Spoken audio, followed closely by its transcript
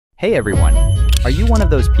Hey everyone! Are you one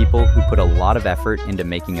of those people who put a lot of effort into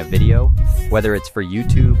making a video, whether it's for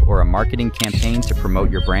YouTube or a marketing campaign to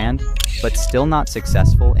promote your brand, but still not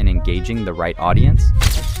successful in engaging the right audience,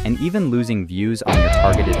 and even losing views on your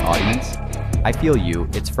targeted audience? I feel you,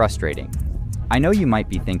 it's frustrating. I know you might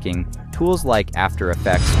be thinking, tools like After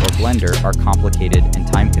Effects or Blender are complicated and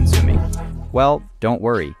time-consuming. Well, don't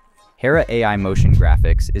worry. Hera AI Motion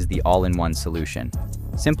Graphics is the all-in-one solution.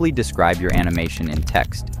 Simply describe your animation in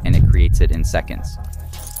text, and it creates it in seconds.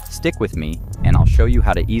 Stick with me, and I'll show you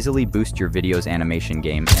how to easily boost your video's animation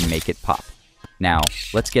game and make it pop. Now,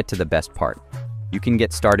 let's get to the best part. You can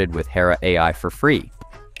get started with Hera AI for free.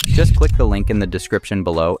 Just click the link in the description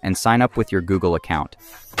below and sign up with your Google account.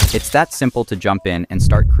 It's that simple to jump in and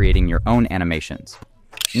start creating your own animations.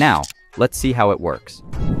 Now, let's see how it works.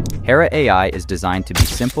 Hera AI is designed to be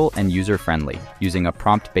simple and user-friendly, using a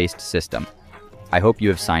prompt-based system. I hope you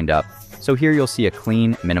have signed up, so here you'll see a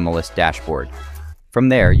clean, minimalist dashboard. From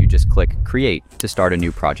there, you just click Create to start a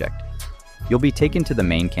new project. You'll be taken to the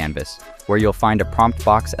main canvas, where you'll find a prompt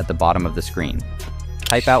box at the bottom of the screen.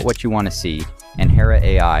 Type out what you want to see, and Hera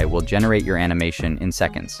AI will generate your animation in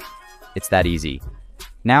seconds. It's that easy.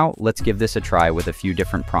 Now, let's give this a try with a few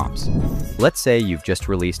different prompts. Let's say you've just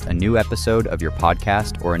released a new episode of your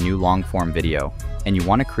podcast or a new long-form video, and you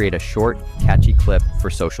want to create a short, catchy clip for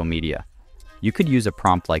social media. You could use a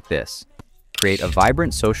prompt like this. Create a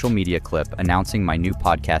vibrant social media clip announcing my new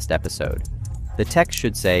podcast episode. The text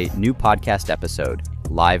should say, "New podcast episode,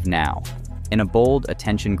 live now," in a bold,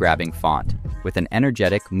 attention-grabbing font, with an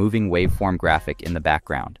energetic, moving waveform graphic in the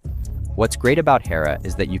background. What's great about Hera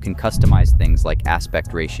is that you can customize things like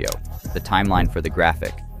aspect ratio, the timeline for the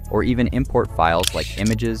graphic, or even import files like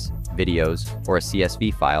images, videos, or a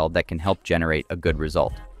CSV file that can help generate a good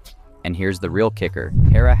result. And here's the real kicker,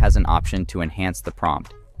 Hera has an option to enhance the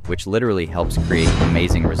prompt, which literally helps create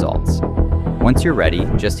amazing results. Once you're ready,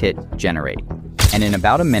 just hit Generate. And in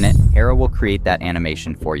about a minute, Hera will create that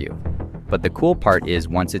animation for you. But the cool part is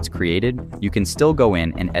once it's created, you can still go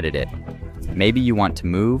in and edit it. Maybe you want to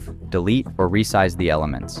move, delete, or resize the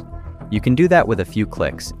elements. You can do that with a few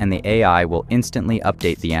clicks, and the AI will instantly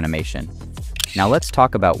update the animation. Now let's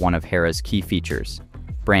talk about one of Hera's key features,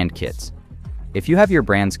 brand kits. If you have your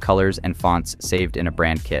brand's colors and fonts saved in a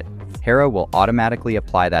brand kit, Hera will automatically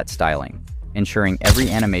apply that styling, ensuring every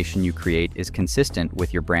animation you create is consistent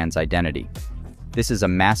with your brand's identity. This is a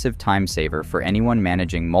massive time saver for anyone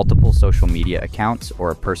managing multiple social media accounts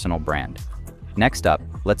or a personal brand. Next up,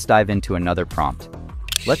 let's dive into another prompt.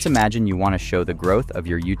 Let's imagine you want to show the growth of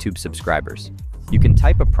your YouTube subscribers. You can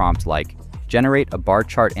type a prompt like, "Generate a bar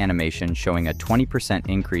chart animation showing a 20%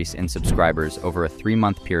 increase in subscribers over a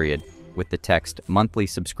 3-month period," with the text "monthly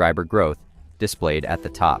subscriber growth" displayed at the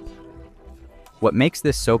top. What makes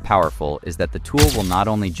this so powerful is that the tool will not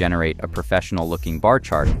only generate a professional-looking bar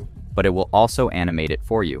chart, but it will also animate it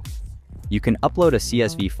for you. You can upload a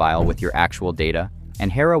CSV file with your actual data,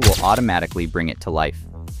 and Hera will automatically bring it to life.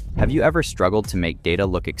 Have you ever struggled to make data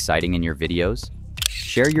look exciting in your videos?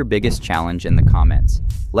 Share your biggest challenge in the comments.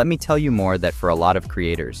 Let me tell you more that for a lot of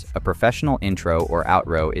creators, a professional intro or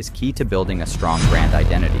outro is key to building a strong brand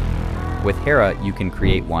identity. With Hera, you can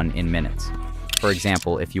create one in minutes. For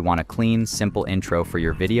example, if you want a clean, simple intro for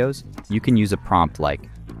your videos, you can use a prompt like,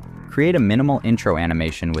 "Create a minimal intro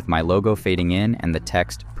animation with my logo fading in and the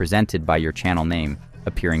text presented by your channel name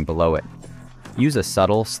appearing below it." Use a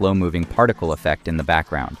subtle, slow-moving particle effect in the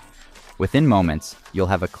background. Within moments, you'll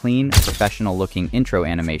have a clean, professional-looking intro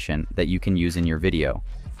animation that you can use in your video.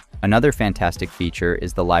 Another fantastic feature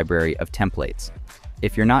is the library of templates.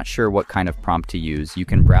 If you're not sure what kind of prompt to use, you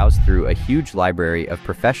can browse through a huge library of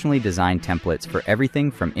professionally designed templates for everything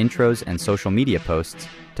from intros and social media posts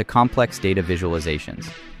to complex data visualizations.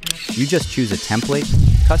 You just choose a template,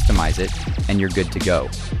 customize it, and you're good to go.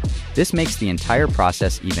 This makes the entire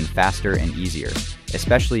process even faster and easier,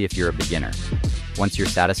 especially if you're a beginner. Once you're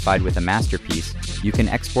satisfied with a masterpiece, you can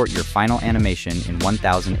export your final animation in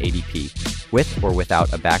 1080p, with or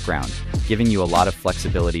without a background, giving you a lot of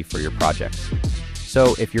flexibility for your projects.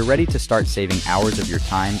 So if you're ready to start saving hours of your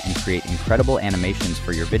time and create incredible animations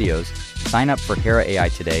for your videos, sign up for Hera AI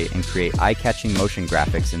today and create eye-catching motion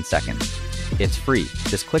graphics in seconds. It's free.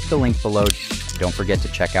 Just click the link below. Don't forget to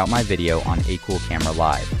check out my video on A Cool Camera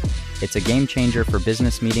Live. It's a game changer for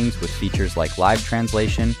business meetings with features like live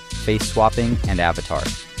translation, face swapping, and avatar.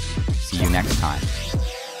 See you next time.